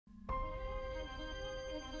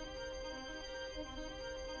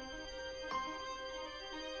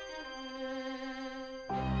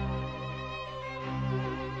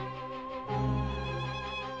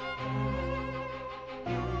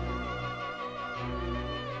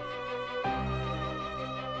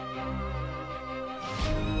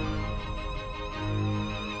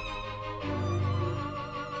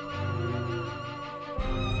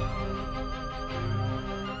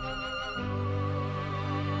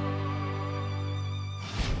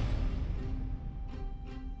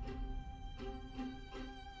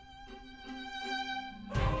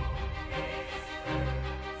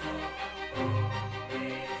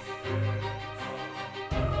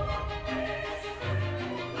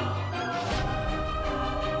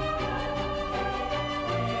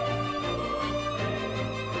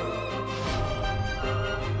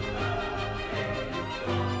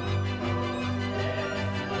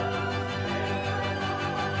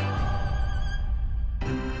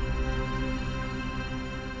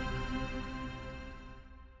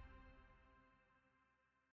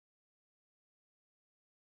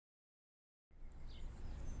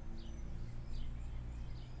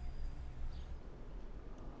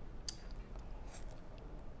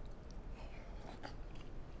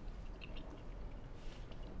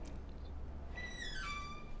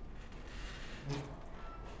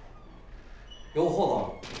哟，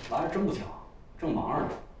霍总，来的真不巧，正忙着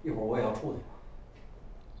呢，一会儿我也要出去了。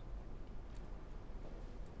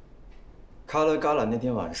卡勒嘎拉那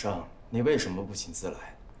天晚上，你为什么不请自来？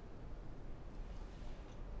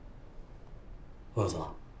霍总，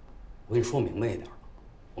我跟你说明白一点，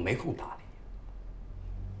我没空搭理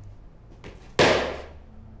你。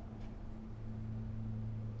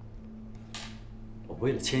我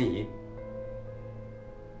为了迁移。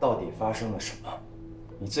到底发生了什么？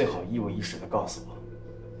你最好一五一十的告诉我。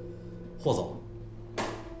霍总，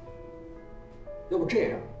要不这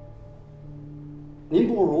样，您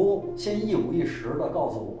不如先一五一十的告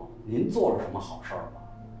诉我您做了什么好事儿吧。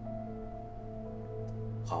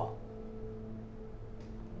好，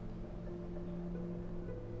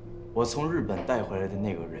我从日本带回来的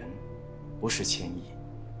那个人，不是千亿，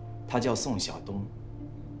他叫宋晓东，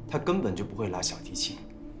他根本就不会拉小提琴，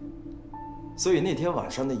所以那天晚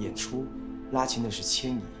上的演出，拉琴的是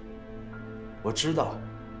千亿。我知道，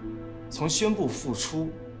从宣布复出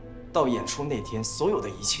到演出那天，所有的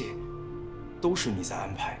一切都是你在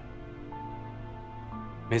安排。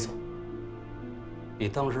没错，你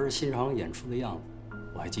当时欣赏演出的样子，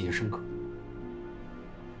我还记忆深刻。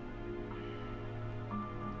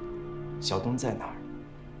小东在哪儿？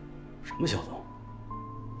什么小东？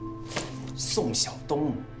宋晓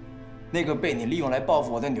东，那个被你利用来报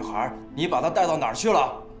复我的女孩，你把她带到哪儿去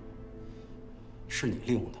了？是你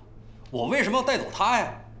利用她，我为什么要带走她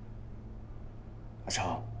呀？阿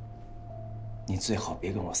超，你最好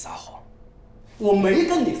别跟我撒谎。我没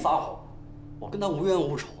跟你撒谎，我跟她无冤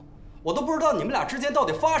无仇，我都不知道你们俩之间到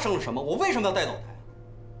底发生了什么，我为什么要带走她呀？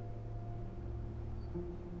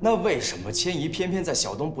那为什么千怡偏偏在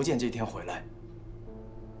小东不见这天回来？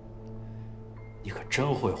你可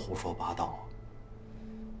真会胡说八道啊！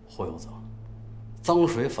霍有泽，脏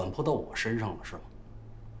水反泼到我身上了是吗？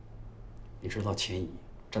你知道千怡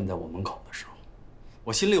站在我门口的时候，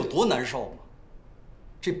我心里有多难受吗？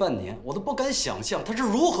这半年我都不敢想象她是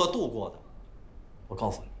如何度过的。我告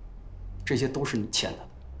诉你，这些都是你欠她的，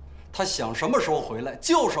她想什么时候回来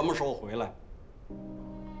就什么时候回来。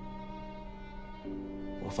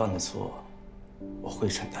我犯了错，我会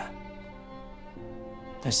承担。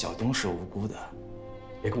但小东是无辜的，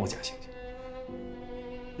别跟我假惺惺。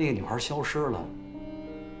那个女孩消失了，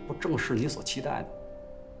不正是你所期待的？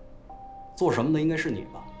做什么的应该是你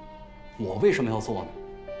吧？我为什么要做呢？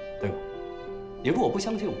对吧？你如果不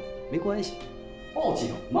相信我，没关系，报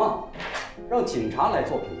警嘛，让警察来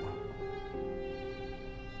做评判。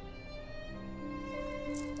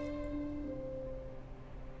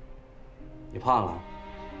你怕了？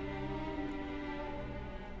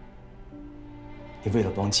你为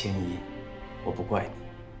了帮千怡，我不怪你。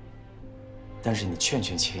但是你劝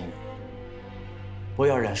劝千怡，不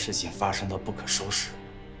要让事情发生到不可收拾。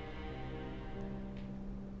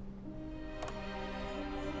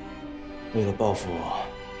为了报复我，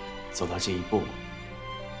走到这一步，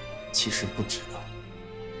其实不值得。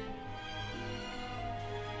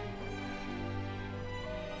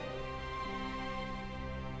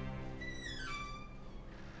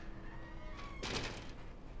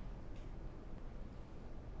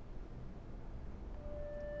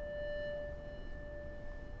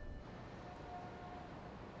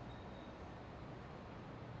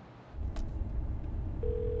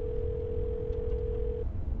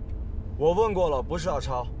我问过了，不是阿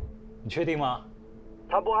超。你确定吗？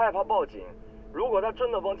他不害怕报警。如果他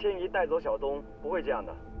真的帮千怡带走小东，不会这样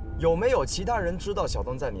的。有没有其他人知道小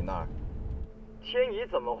东在你那儿？千怡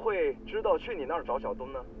怎么会知道去你那儿找小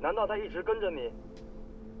东呢？难道他一直跟着你？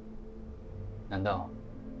难道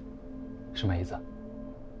是梅子？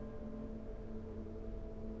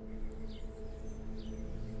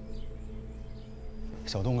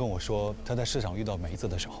小东跟我说，他在市场遇到梅子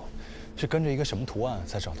的时候，是跟着一个什么图案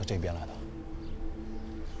才找到这边来的？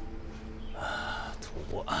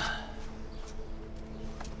图案，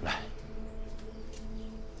来，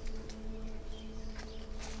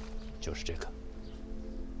就是这个。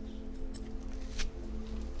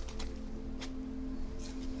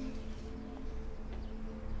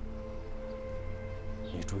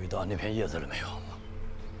你注意到那片叶子了没有？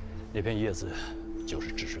那片叶子就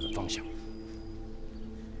是指示的方向。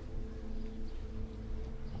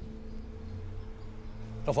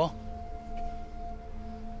老冯，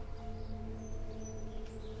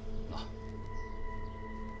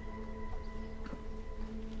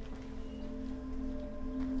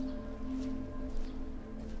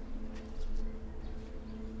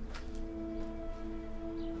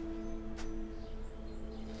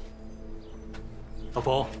老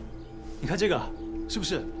冯，你看这个是不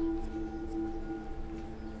是？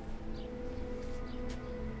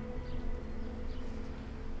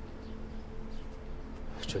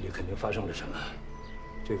竟发生了什么？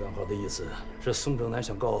这个暗号的意思是宋正南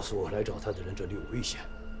想告诉来找他的人这里有危险。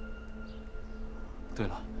对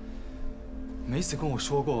了，梅子跟我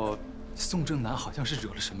说过，宋正南好像是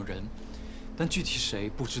惹了什么人，但具体谁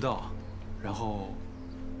不知道。然后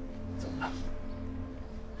怎么了？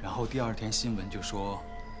然后第二天新闻就说，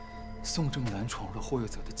宋正南闯入了霍佑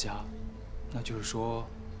泽的家，那就是说，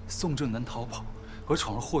宋正南逃跑和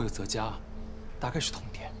闯入霍佑泽家，大概是同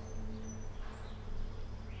一天。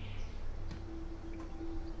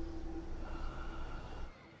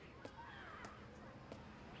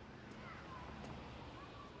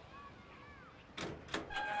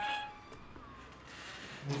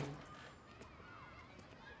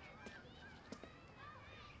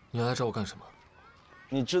 你来找我干什么？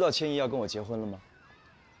你知道千一要跟我结婚了吗？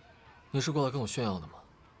你是过来跟我炫耀的吗？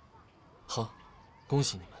好，恭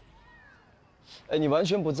喜你们。哎，你完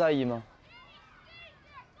全不在意吗？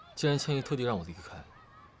既然千一特地让我离开，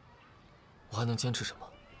我还能坚持什么？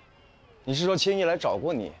你是说千一来找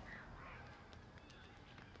过你？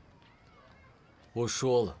我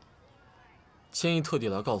说了，千一特地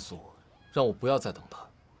来告诉我，让我不要再等他，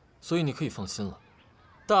所以你可以放心了，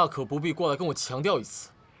大可不必过来跟我强调一次。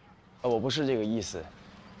 我不是这个意思，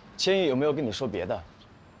千一有没有跟你说别的？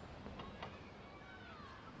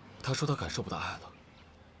他说他感受不到爱了。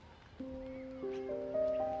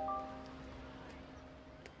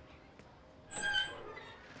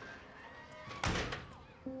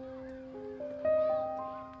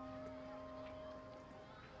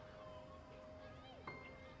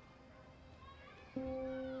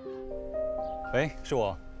喂，是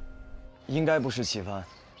我。应该不是齐帆。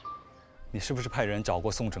你是不是派人找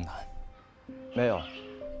过宋正南？ 没有。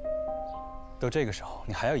都这个时候，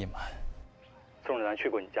你还要隐瞒？宋正南去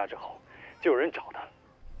过你家之后，就有人找他。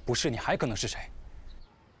不是你，还可能是谁？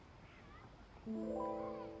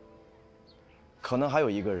可能还有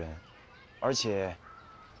一个人，而且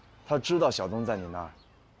他知道小东在你那儿。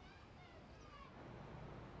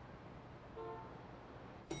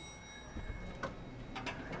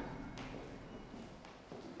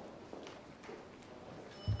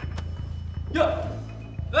呀！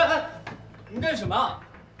哎！你干什么？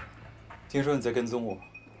听说你在跟踪我。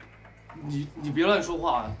你别乱说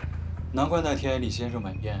话啊！难怪那天李先生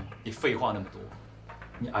买烟，你废话那么多，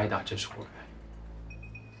你挨打真是活该。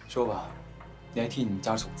说吧，你还替你们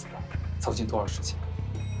家主子操心多少事情？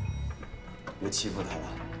别欺负他了。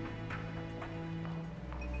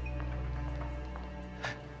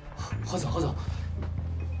何总，何总，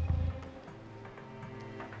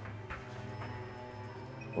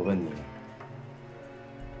我问你，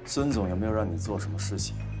孙总有没有让你做什么事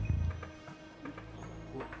情？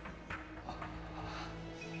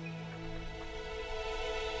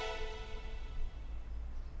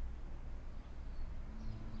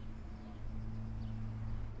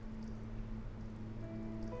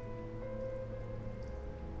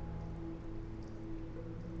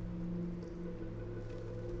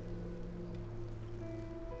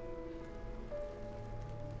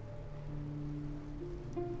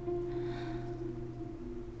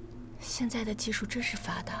现在的技术真是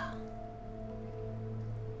发达，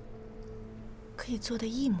可以做的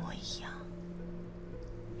一模一样，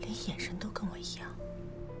连眼神都跟我一样。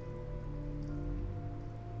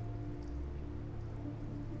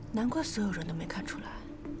难怪所有人都没看出来。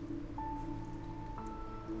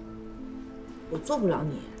我做不了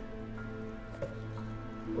你，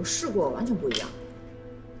我试过，完全不一样。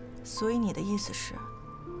所以你的意思是，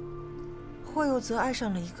霍佑泽爱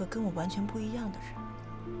上了一个跟我完全不一样的人？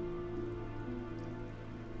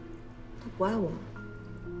 他不爱我，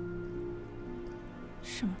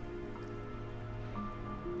是吗？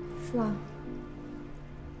是啊。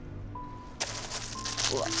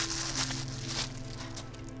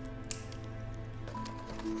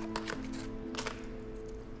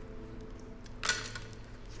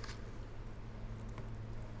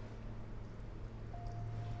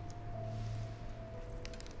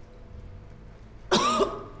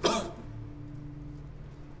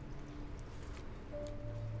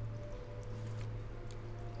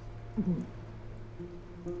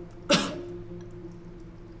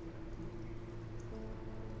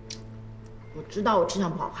我知道我吃相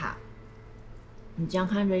不好看，你这样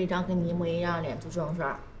看着一张跟你一模一样的脸做这种事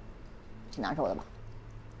儿，挺难受的吧？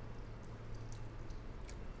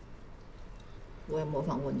我也模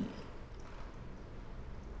仿过你，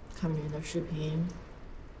看着你的视频，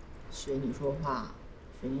学你说话，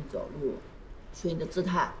学你走路，学你的姿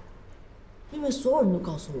态，因为所有人都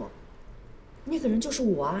告诉我，那个人就是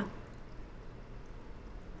我啊。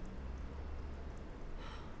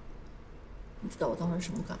 你知道我当时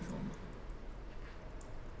什么感受吗？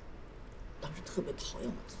当时特别讨厌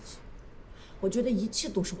我自己。我觉得一切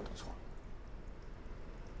都是我的错。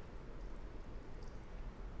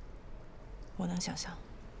我能想象。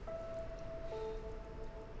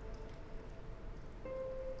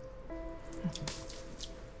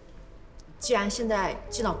既然现在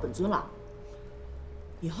记到本尊了，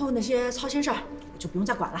以后那些操心事儿我就不用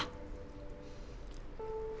再管了。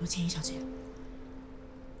罗千一小姐，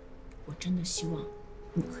我真的希望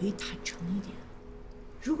你可以坦诚一点。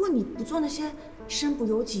如果你不做那些身不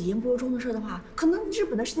由己、言不由衷的事的话，可能日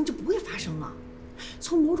本的事情就不会发生了。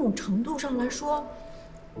从某种程度上来说，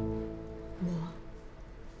我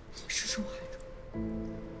是受害者。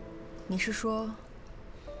你是说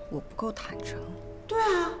我不够坦诚？对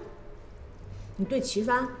啊，你对齐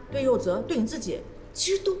帆、对佑泽、对你自己，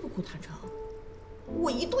其实都不够坦诚。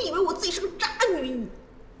我一度以为我自己是个渣女。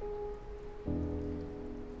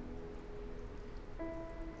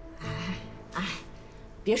哎，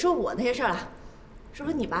别说我那些事儿了，说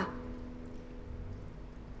说你吧。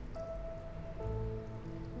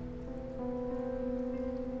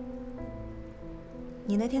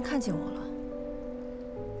你那天看见我了，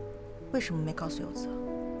为什么没告诉佑泽？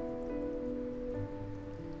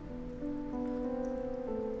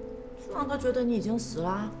就让他觉得你已经死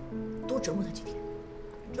了，多折磨他几天。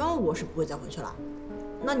这样我是不会再回去了。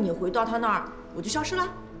那你回到他那儿，我就消失了。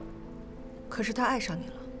可是他爱上你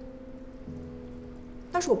了。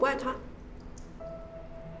但是我不爱他。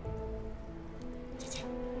姐姐，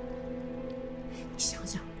你想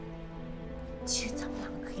想，其实咱们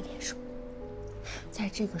两个可以联手，在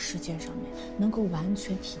这个世界上面能够完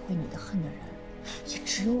全体会你的恨的人，也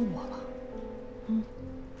只有我了。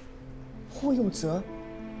霍佑泽，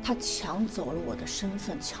他抢走了我的身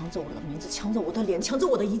份，抢走我的名字，抢走我的脸，抢走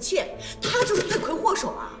我的一切，他就是罪魁祸首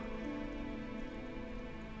啊！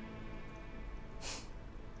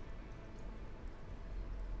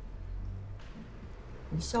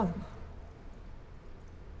你笑什么？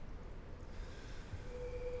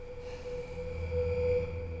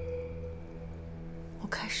我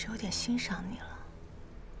开始有点欣赏你了。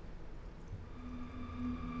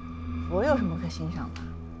我有什么可欣赏的？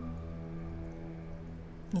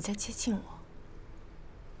你在接近我，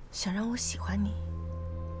想让我喜欢你，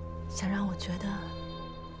想让我觉得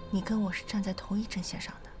你跟我是站在同一阵线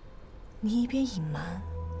上的。你一边隐瞒，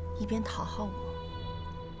一边讨好我，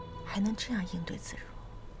还能这样应对自如。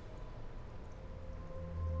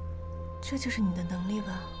这就是你的能力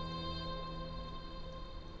吧？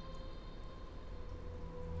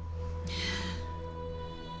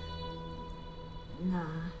那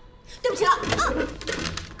对不起了。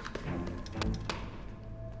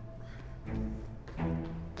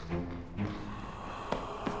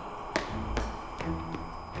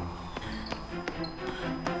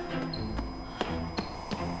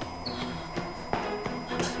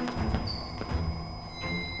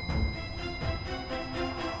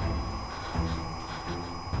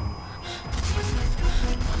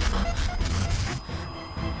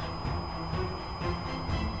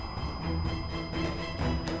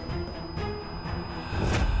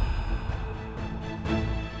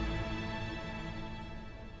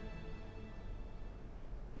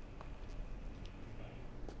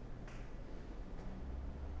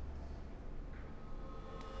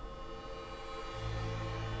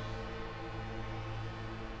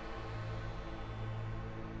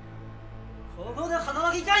ここで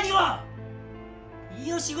働きたいにはい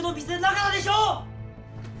いお仕事見せなかったでしょ。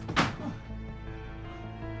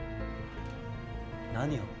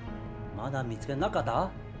何よ、まだ見つけなかった？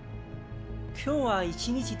今日は一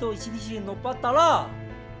日と一日乗っ張ったら、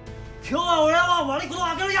今日は俺は悪いことを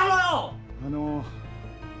あげるやろよ。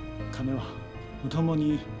金はお供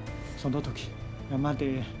にその時山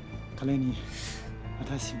で彼に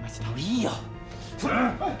渡しました。もういいよ。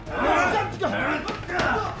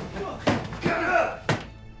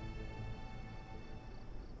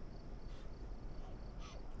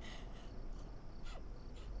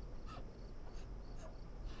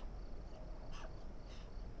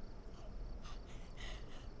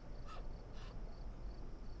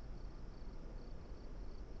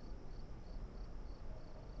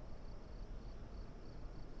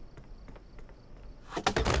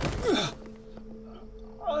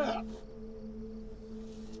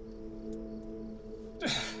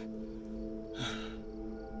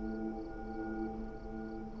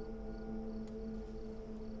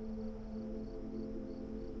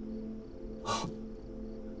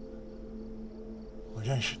我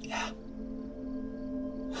认识你，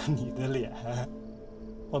你的脸，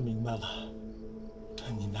我明白了。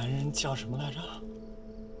你男人叫什么来着？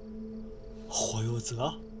霍佑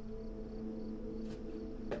泽。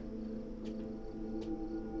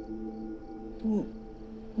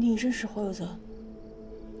你认识侯有泽？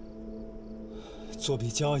做笔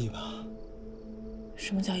交易吧。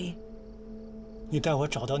什么交易？你带我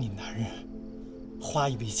找到你男人，花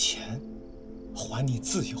一笔钱，还你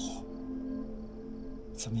自由，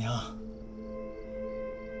怎么样？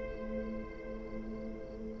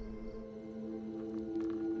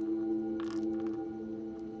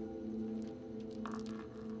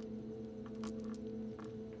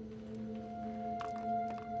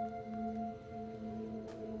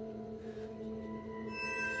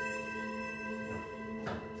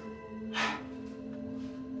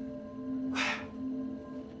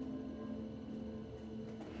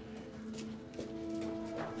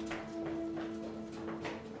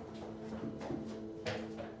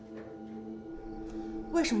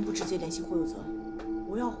为什么不直接联系霍有泽？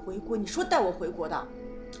我要回国，你说带我回国的。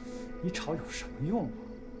你吵有什么用啊？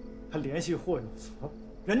还联系霍有泽？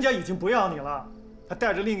人家已经不要你了，他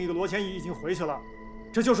带着另一个罗千怡已经回去了。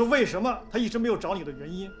这就是为什么他一直没有找你的原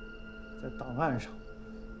因。在档案上，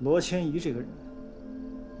罗千怡这个人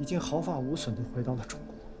已经毫发无损地回到了中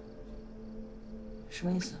国。什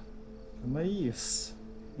么意思？什么意思？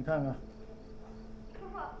你看看。叔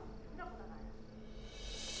叔，什么叫不得男人？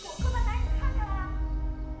我不得男人，你看见了？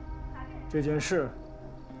这件事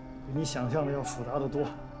比你想象的要复杂得多。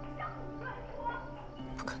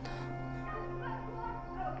不可能！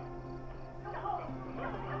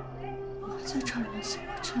我在这儿人死我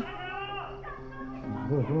这。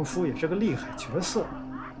你未婚夫也是个厉害角色，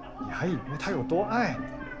你还以为他有多爱你？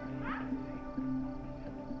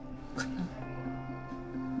不可能！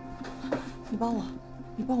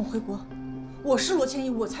你帮我回国。我是罗千怡，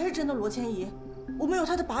我才是真的罗千怡，我没有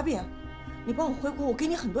他的把柄。你帮我回国，我给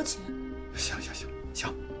你很多钱。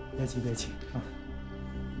行，别急啊！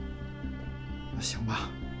那行吧，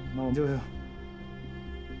那我就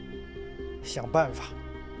想办法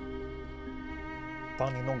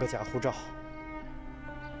帮你弄个假护照。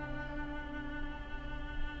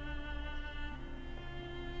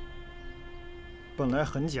本来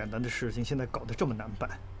很简单的事情，现在搞得这么难办，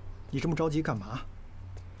你这么着急干嘛？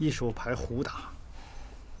一手牌胡打，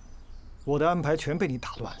我的安排全被你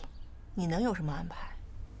打乱了。你能有什么安排？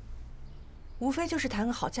无非就是谈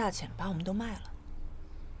个好价钱，把我们都卖了。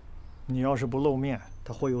你要是不露面，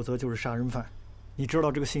他霍有泽就是杀人犯。你知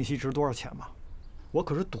道这个信息值多少钱吗？我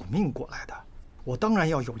可是赌命过来的，我当然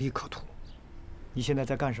要有利可图。你现在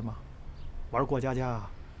在干什么？玩过家家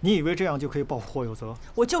啊？你以为这样就可以报复霍有泽？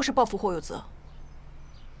我就是报复霍有泽，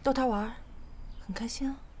逗他玩，很开心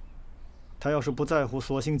啊。他要是不在乎，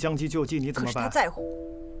索性将计就计，你怎么办？可是他在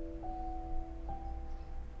乎。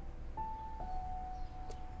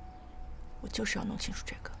我就是要弄清楚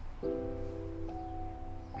这个。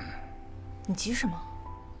你急什么？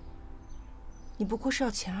你不过是要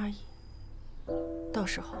钱而已，到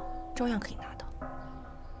时候照样可以拿到。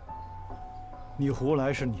你胡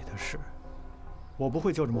来是你的事，我不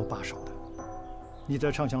会就这么罢手的。你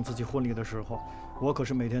在畅想自己婚礼的时候，我可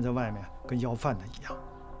是每天在外面跟要饭的一样。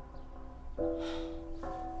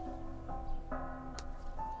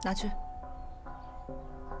拿去，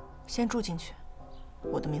先住进去，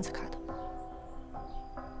我的名字卡的。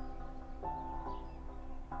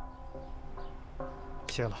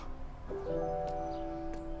谢了。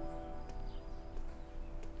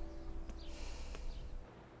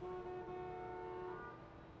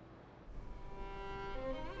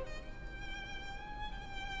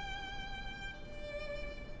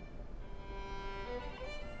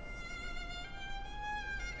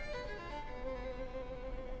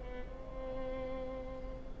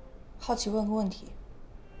好奇问个问题。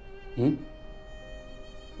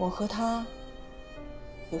我和他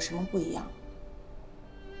有什么不一样？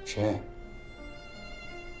谁？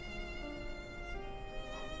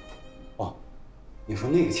哦，你说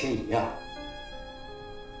那个千怡呀？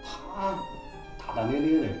她大大咧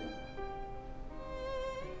咧的人。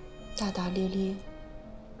大大咧咧，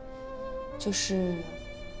就是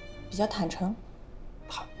比较坦诚。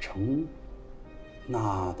坦诚，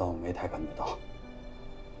那倒没太感觉到。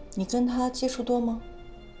你跟他接触多吗？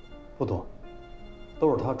不多，都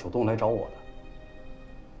是他主动来找我的。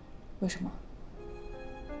为什么？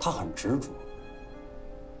他很执着。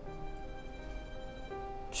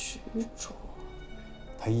执着。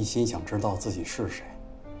他一心想知道自己是谁，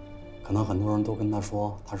可能很多人都跟他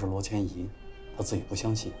说他是罗千怡，他自己不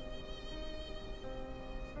相信。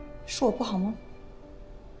是我不好吗？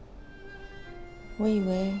我以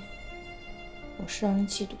为我是让人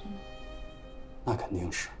嫉妒的呢。那肯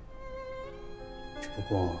定是，只不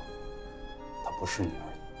过他不是你而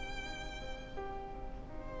已。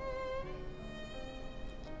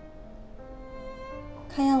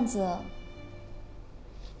看样子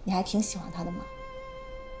你还挺喜欢他的嘛。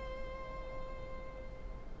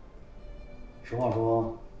实话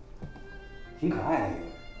说，挺可爱的一个人。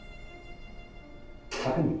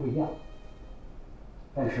他跟你不一样，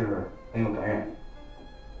但是很有感染力。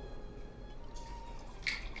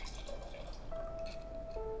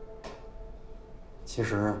其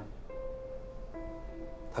实，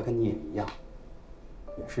他跟你也一样，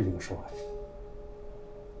也是一个受害者。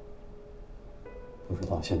不知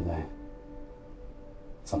道现在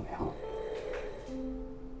怎么样了？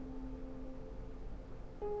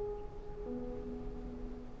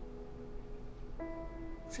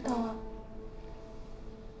不知道啊。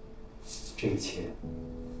这一切，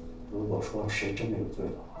如果说谁真的有罪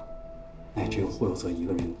的话，那也只有霍有泽一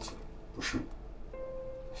个人有罪，不是吗？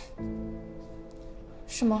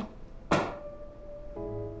是吗？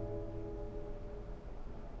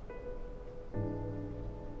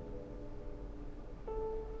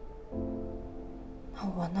那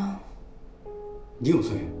我呢？你有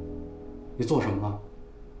罪？你做什么了？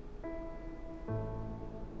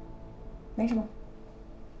没什么，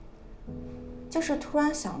就是突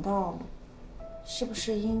然想到，是不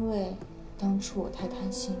是因为当初我太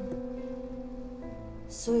贪心，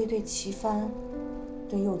所以对齐帆、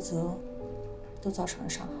对佑泽都造成了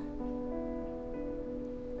伤害？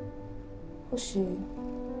或许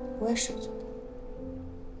我也是有罪的。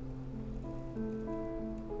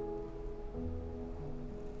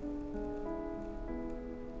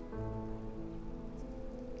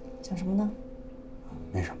想什么呢？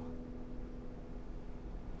没什么。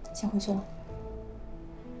先回去了。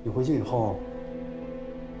你回去以后，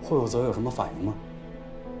霍有泽有什么反应吗？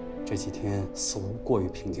这几天似乎过于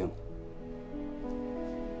平静了。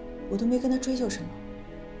我都没跟他追究什么，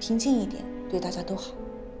平静一点，对大家都好。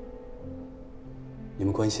你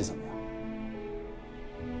们关系怎么样？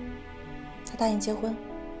他答应结婚，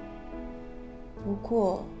不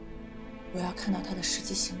过我要看到他的实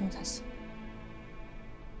际行动才行。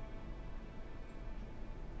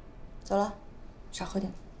走了，少喝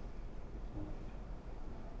点。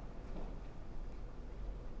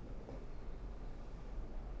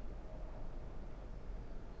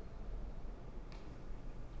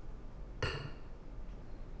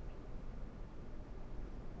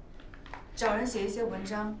找人写一些文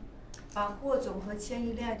章，把霍总和千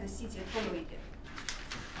一恋爱的细节透露一点。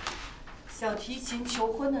小提琴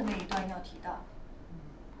求婚的那一段要提到，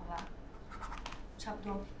好吧？差不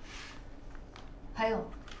多。还有，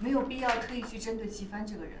没有必要特意去针对齐帆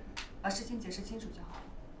这个人，把事情解释清楚就好了。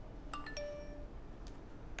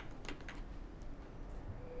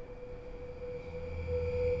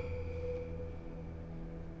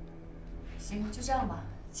行，就这样吧，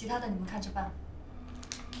其他的你们看着办。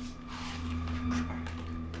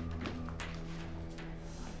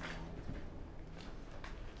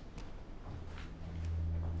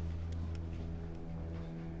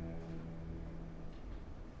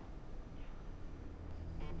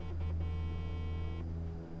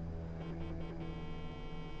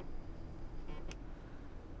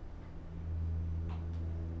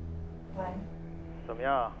喂，怎么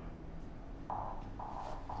样？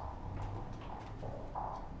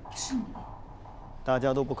是你。大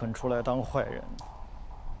家都不肯出来当坏人，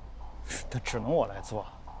那只能我来做。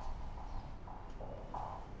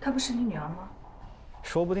她不是你女儿吗？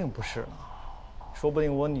说不定不是呢，说不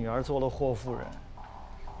定我女儿做了霍夫人，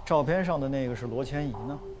照片上的那个是罗千怡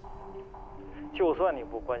呢。就算你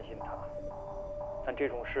不关心她，但这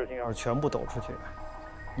种事情要是全部抖出去，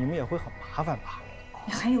你们也会很麻烦吧？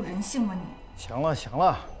你还有人性吗你？行了行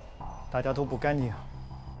了，大家都不干净。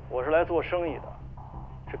我是来做生意的，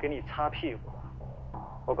是给你擦屁股的。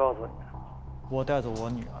我告诉你，我带走我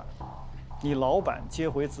女儿，你老板接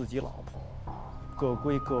回自己老婆，各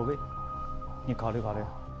归各位，你考虑考虑。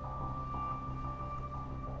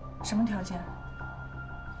什么条件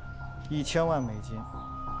？1000万美金。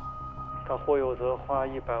他霍有泽花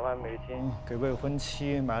100万美金给未婚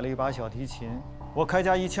妻买了一把小提琴，我开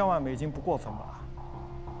价1000万美金不过分吧？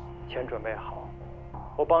钱准备好，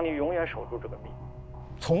我帮你永远守住这个秘密。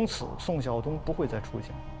从此，宋晓东不会再出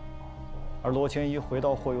现，而罗千怡回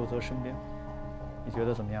到霍有泽身边。你觉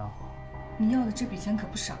得怎么样？你要的这笔钱可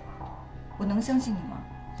不少啊，我能相信你吗？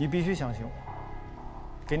你必须相信我。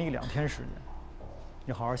给你2天时间，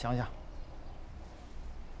你好好想想。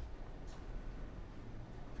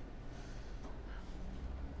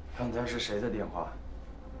刚才是谁的电话？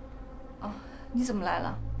哦，你怎么来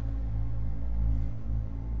了？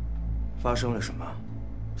发生了什么？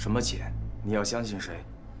什么钱？你要相信谁？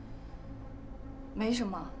没什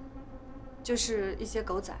么，就是一些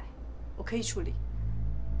狗仔，我可以处理。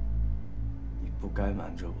你不该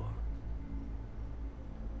瞒着我。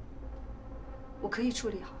我可以处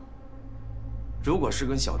理好。如果是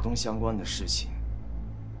跟小东相关的事情，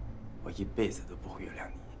我一辈子都不会原谅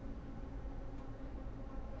你。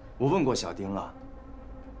我问过小丁了，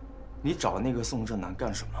你找那个宋正南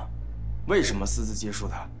干什么？为什么私自接触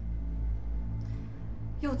他？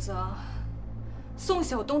佑泽，宋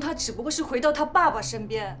晓东他只不过是回到他爸爸身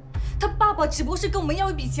边，他爸爸只不过是跟我们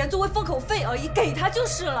要一笔钱作为封口费而已，给他就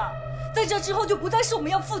是了。在这之后就不再是我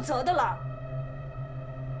们要负责的了。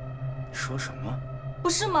你说什么？不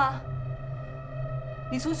是吗？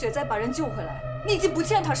你从雪灾把人救回来，你已经不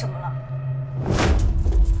欠他什么了。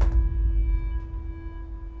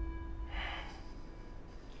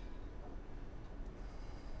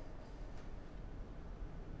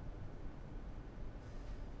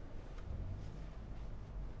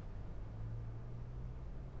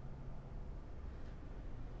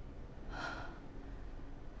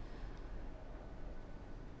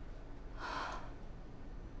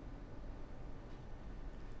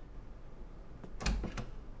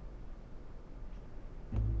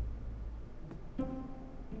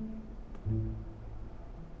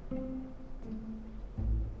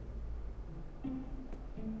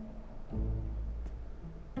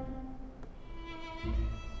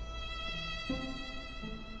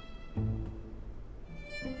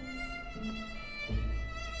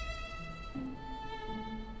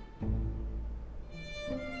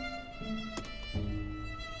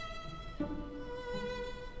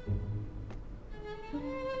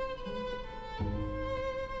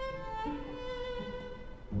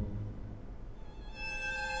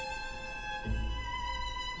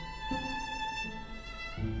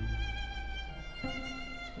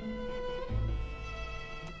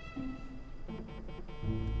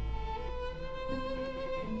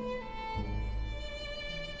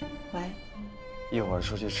喂，一会儿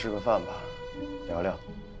出去吃个饭吧，聊聊。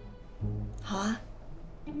好啊，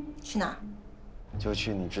去哪儿？就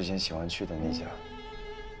去你之前喜欢去的那家。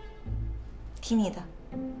听你的，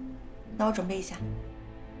那我准备一下。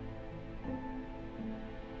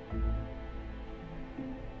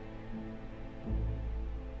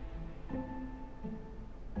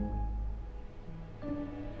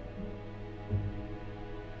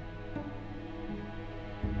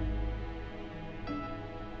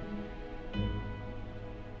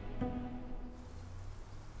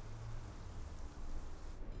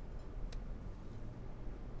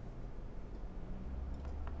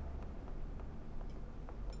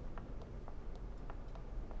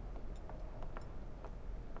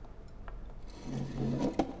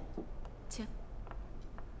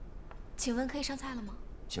请问可以上菜了吗？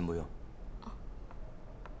先不用。哦。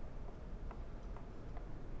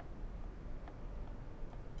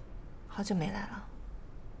好久没来了。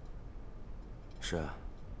是啊。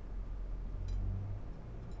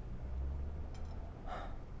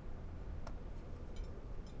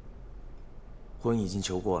婚已经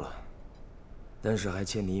求过了，但是还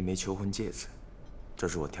欠你一枚求婚戒指，这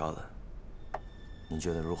是我挑的，你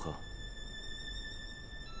觉得如何？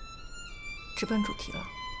直奔主题了。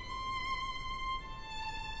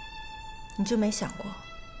你就没想过，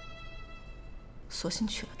索性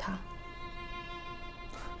娶了她？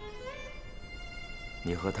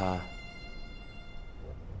你和他，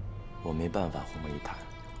我没办法混为一谈。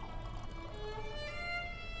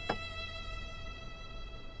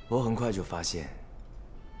我很快就发现，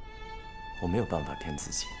我没有办法骗自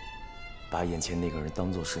己，把眼前那个人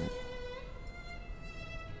当作是你。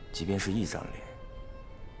即便是一张脸，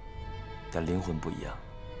但灵魂不一样，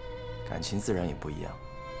感情自然也不一样。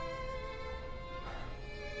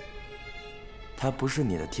他不是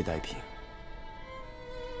你的替代品。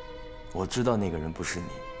我知道那个人不是你，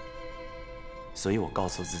所以我告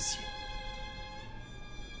诉自己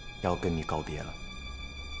要跟你告别了。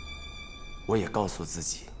我也告诉自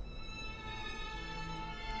己，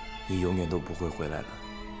你永远都不会回来了。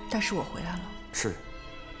但是我回来了。是，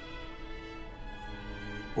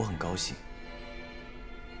我很高兴，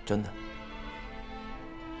真的。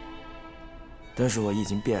但是我已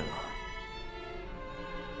经变了。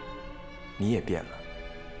你也变了，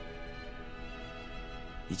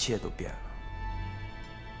一切都变了，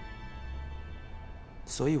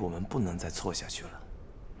所以我们不能再错下去了。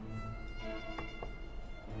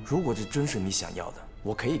如果这真是你想要的，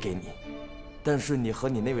我可以给你，但是你和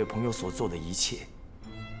你那位朋友所做的一切，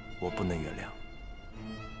我不能原谅。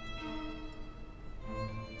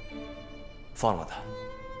放了他，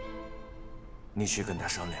你去跟他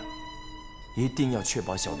商量，一定要确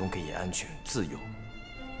保小东可以安全、自由。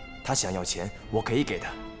他想要钱，我可以给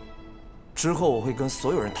他。之后我会跟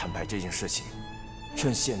所有人坦白这件事情。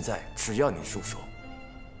趁现在，只要你住手，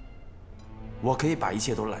我可以把一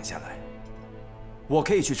切都揽下来，我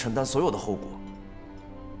可以去承担所有的后果。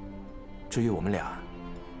至于我们俩，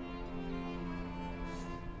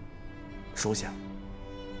收下，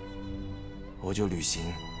我就履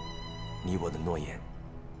行你我的诺言。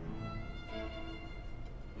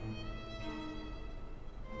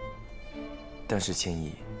但是千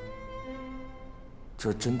一，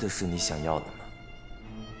这真的是你想要的吗？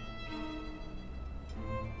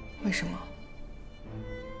为什么？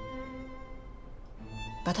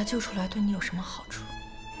把他救出来对你有什么好处？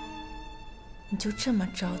你就这么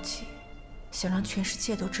着急，想让全世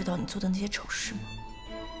界都知道你做的那些丑事吗？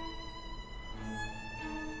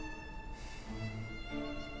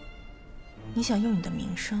你想用你的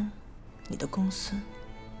名声、你的公司，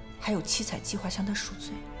还有七彩计划向他赎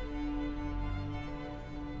罪？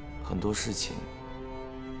很多事情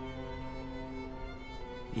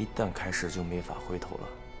一旦开始就没法回头了。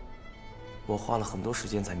我花了很多时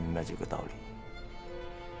间才明白这个道理。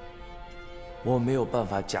我没有办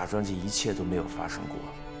法假装这一切都没有发生过，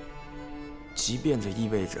即便这意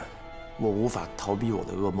味着我无法逃避我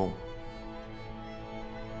的噩梦，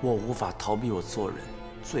我无法逃避我做人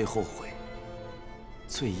最后悔、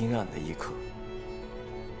最阴暗的一刻。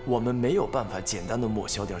我们没有办法简单的抹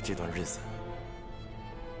消掉这段日子。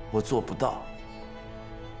我做不到，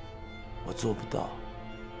我做不到。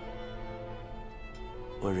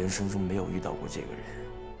我人生中没有遇到过这个人。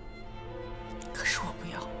可是我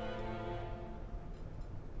不要。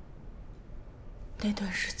那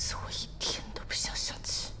段日子我一天都不想想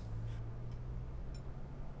起。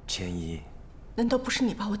千一，难道不是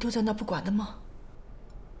你把我丢在那不管的吗？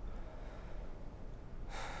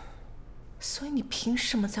所以你凭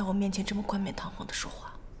什么在我面前这么冠冕堂皇的说话？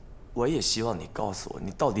我也希望你告诉我，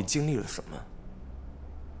你到底经历了什么。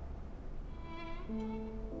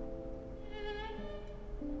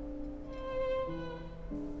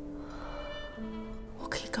我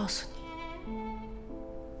可以告诉你，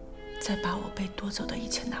在把我被夺走的一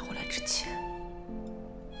切拿回来之前，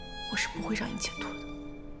我是不会让你解脱的。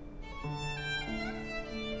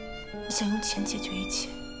你想用钱解决一切，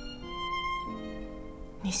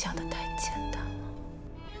你想的太简单了。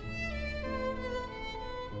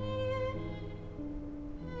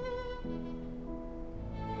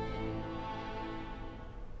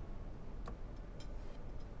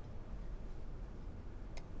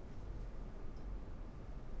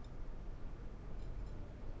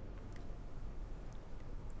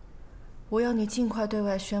我要你尽快对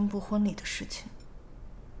外宣布婚礼的事情，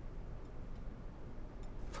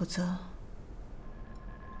否则，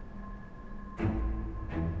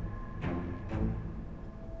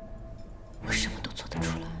我什么都做得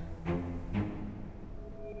出来。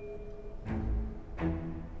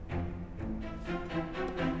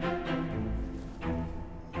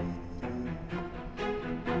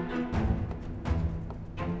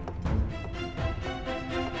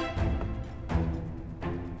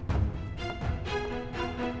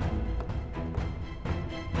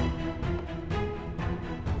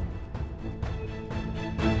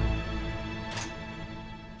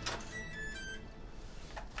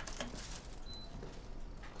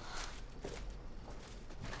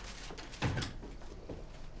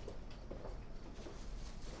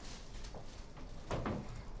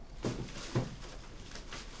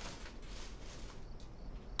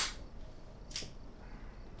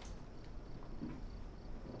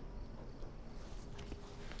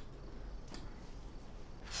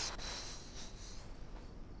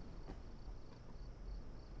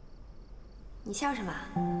你笑什么？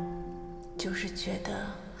就是觉得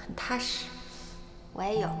很踏实。我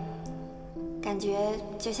也有，感觉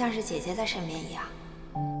就像是姐姐在身边一样。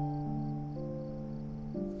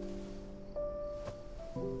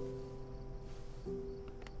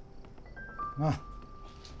啊，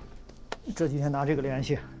这几天拿这个联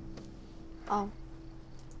系。哦，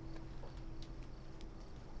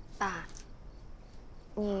爸，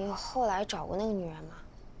你后来找过那个女人吗？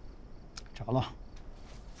找了。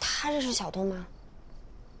她认识小东吗？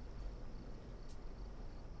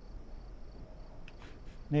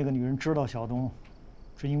那个女人知道小东，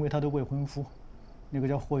是因为她的未婚夫，那个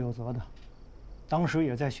叫霍有泽的，当时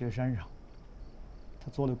也在雪山上。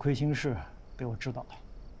他做了亏心事，被我知道了。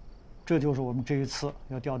这就是我们这一次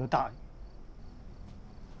要钓的大鱼。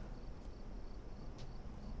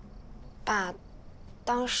爸，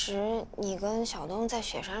当时你跟小东在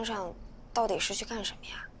雪山上，到底是去干什么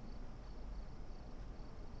呀？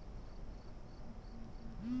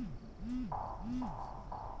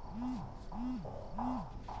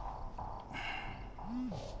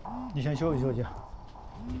你先休息休息。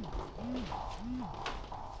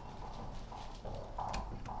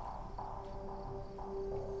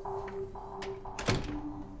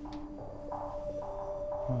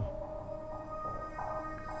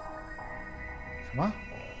什么？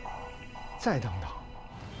再等等。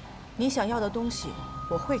你想要的东西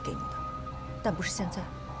我会给你的，但不是现在。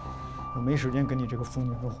我没时间跟你这个疯女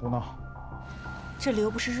人胡闹。这里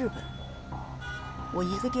又不是日本，我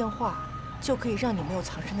一个电话就可以让你没有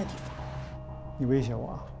藏身的地方。你威胁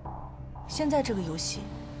我啊？现在这个游戏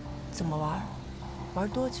怎么玩，玩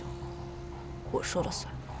多久，我说了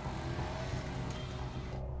算。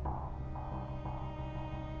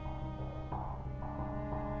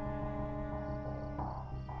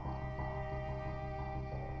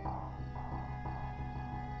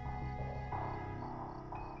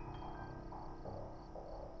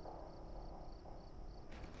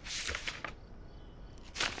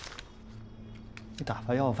你打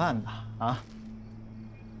发要饭的啊？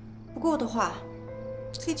不够的话，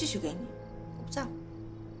可以继续给你，我不在乎。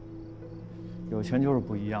有钱就是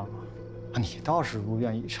不一样啊！你倒是如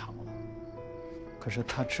愿以偿了。可是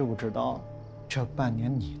他知不知道，这半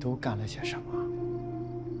年你都干了些什么？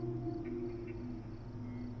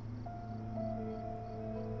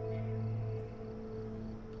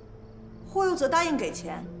霍佑泽答应给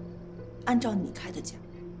钱，按照你开的价。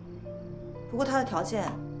不过他的条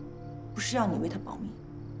件，不是要你为他保密，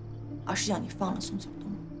而是要你放了宋晓东。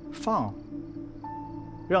放了？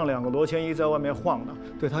让2个罗千一在外面晃荡，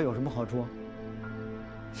对他有什么好处？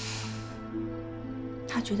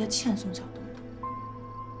他觉得欠宋晓东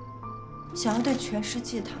的，想要对全世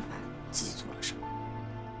界坦白自己做了什么。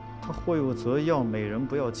他霍佑泽要美人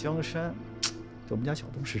不要江山，我们家小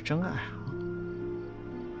东是真爱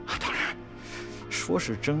啊！当然，说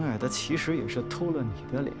是真爱，他其实也是偷了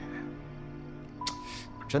你的脸。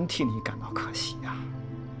真替你感到可惜呀！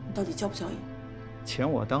你到底交不交易？钱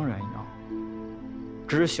我当然要，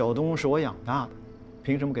只是小东是我养大的，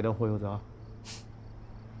凭什么给他霍佑泽？我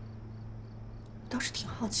倒是挺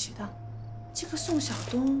好奇的，这个宋晓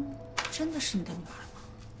东真的是你的女儿吗？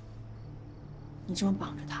你这么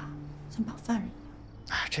绑着她，像绑犯人一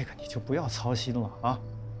样。哎，这个你就不要操心了啊！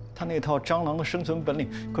他那套蟑螂的生存本领，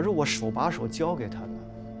可是我手把手教给他的。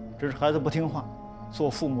只是孩子不听话，做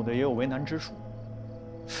父母的也有为难之处。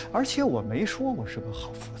而且我没说我是个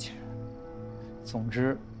好父亲。总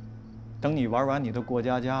之，等你玩完你的过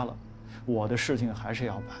家家了，我的事情还是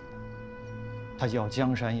要办的。他要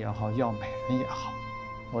江山也好，要美人也好，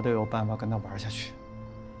我都有办法跟他玩下去。